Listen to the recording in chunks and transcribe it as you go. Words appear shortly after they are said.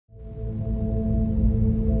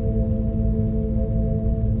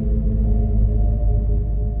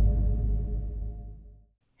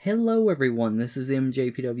Hello everyone, this is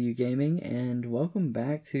MJPWGaming, and welcome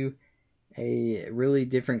back to a really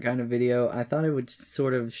different kind of video. I thought I would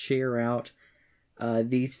sort of share out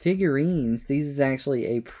these figurines. These is actually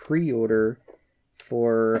a pre-order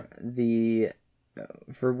for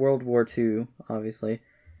World War II, obviously.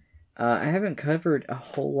 I haven't covered a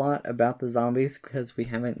whole lot about the zombies because we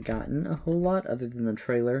haven't gotten a whole lot other than the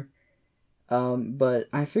trailer. But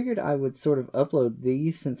I figured I would sort of upload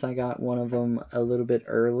these since I got one of them a little bit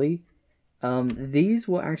early. These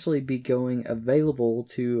will actually be going available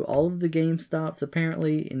to all of the GameStops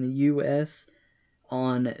apparently in the US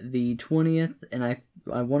on the 20th, and I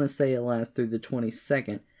want to say it lasts through the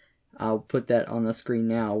 22nd. I'll put that on the screen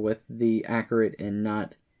now with the accurate and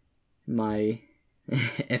not my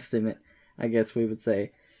estimate, I guess we would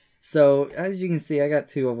say. So, as you can see, I got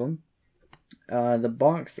two of them. The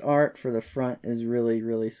box art for the front is really,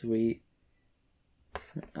 really sweet.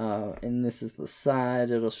 And this is the side.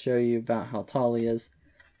 It'll show you about how tall he is.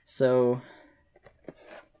 So,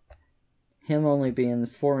 him only being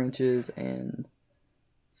 4 inches and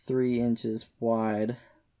 3 inches wide.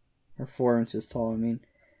 Or 4 inches tall, I mean.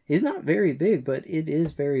 He's not very big, but it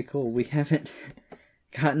is very cool. We haven't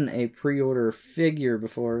gotten a pre-order figure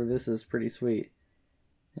before. This is pretty sweet.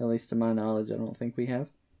 At least to my knowledge, I don't think we have.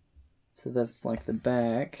 So that's like the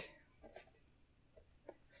back.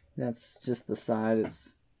 That's just the side.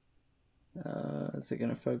 Is it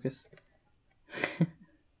gonna focus? But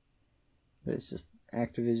it's just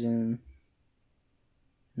Activision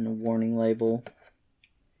and a warning label.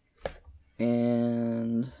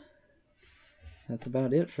 And that's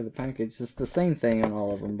about it for the package. It's the same thing on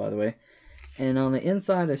all of them, by the way. And on the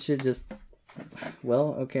inside, I should just...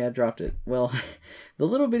 Well, okay, I dropped it. Well, the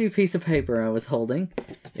little bitty piece of paper I was holding,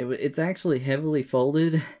 it's actually heavily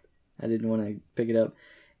folded. I didn't want to pick it up.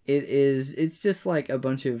 It's just like a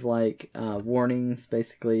bunch of like warnings,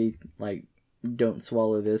 basically, like don't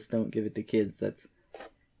swallow this, don't give it to kids that's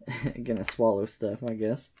gonna swallow stuff, I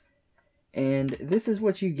guess. And this is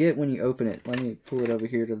what you get when you open it. Let me pull it over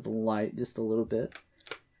here to the light just a little bit.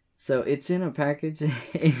 So it's in a package,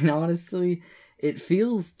 and honestly, it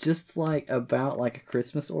feels just like about like a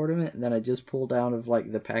Christmas ornament that I just pulled out of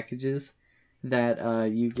like the packages that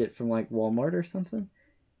you get from like Walmart or something.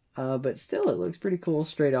 But still, it looks pretty cool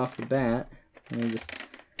straight off the bat. Let me just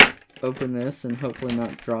open this and hopefully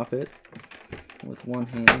not drop it with one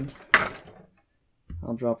hand.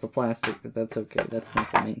 I'll drop the plastic, but that's okay. That's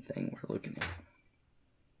not the main thing we're looking at.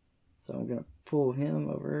 So I'm going to pull him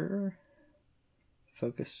over.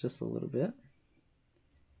 Focus just a little bit.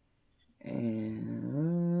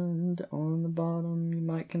 And on the bottom, you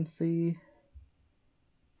might can see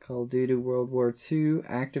Call of Duty World War II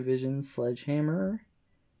Activision Sledgehammer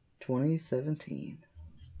 2017.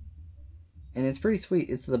 And it's pretty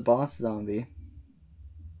sweet. It's the boss zombie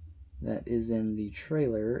that is in the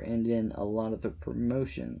trailer and in a lot of the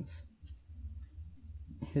promotions.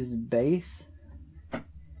 His base,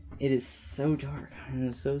 it is so dark.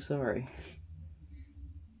 I'm so sorry.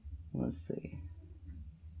 Let's see.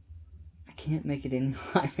 I can't make it any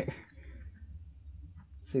lighter.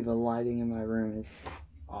 See, the lighting in my room is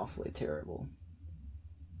awfully terrible.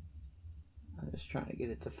 I'm just trying to get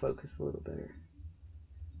it to focus a little better.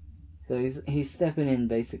 So he's stepping in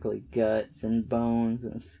basically guts and bones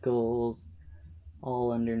and skulls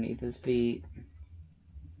all underneath his feet.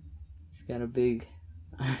 He's got a big,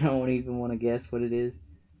 I don't even want to guess what it is,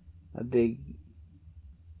 a big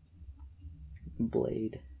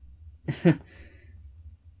blade.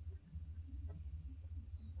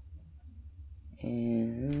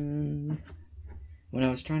 And when I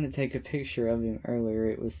was trying to take a picture of him earlier,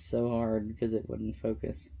 it was so hard because it wouldn't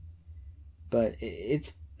focus. But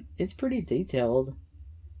it's pretty detailed.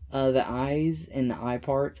 The eyes and the eye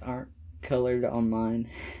parts aren't colored on mine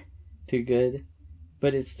too good,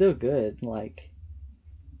 but it's still good. Like,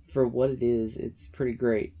 for what it is, it's pretty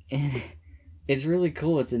great. And it's really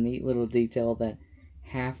cool. It's a neat little detail that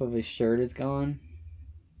half of his shirt is gone.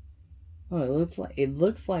 Oh, it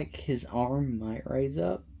looks like his arm might raise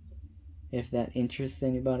up, if that interests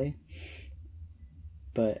anybody.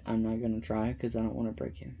 But I'm not gonna try because I don't want to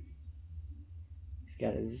break him. He's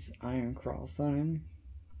got his iron cross on him.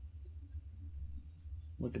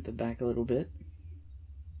 Look at the back a little bit.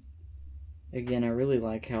 Again, I really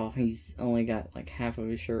like how he's only got like half of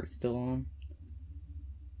his shirt still on,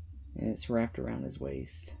 and it's wrapped around his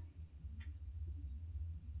waist.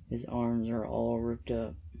 His arms are all ripped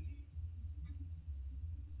up.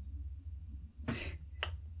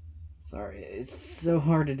 Sorry, it's so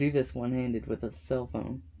hard to do this one-handed with a cell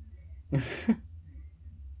phone. Let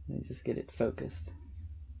me just get it focused.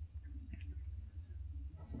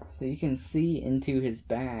 So you can see into his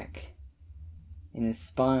back and his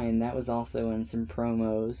spine. That was also in some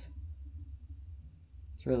promos.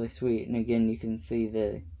 It's really sweet. And again, you can see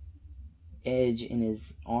the edge in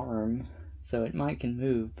his arm. So it can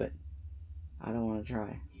move, but I don't want to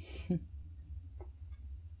try.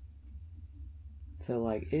 So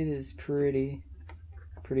like, it is pretty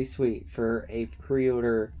sweet for a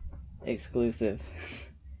pre-order exclusive.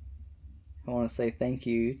 I want to say thank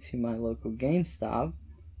you to my local GameStop.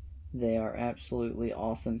 They are absolutely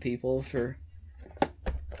awesome people for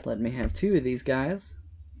letting me have 2 of these guys.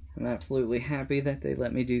 I'm absolutely happy that they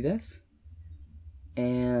let me do this.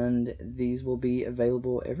 And these will be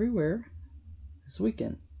available everywhere this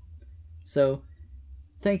weekend. So,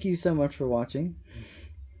 thank you so much for watching.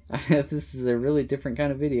 I know this is a really different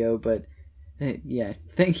kind of video, but yeah,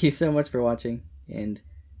 thank you so much for watching, and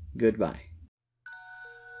goodbye.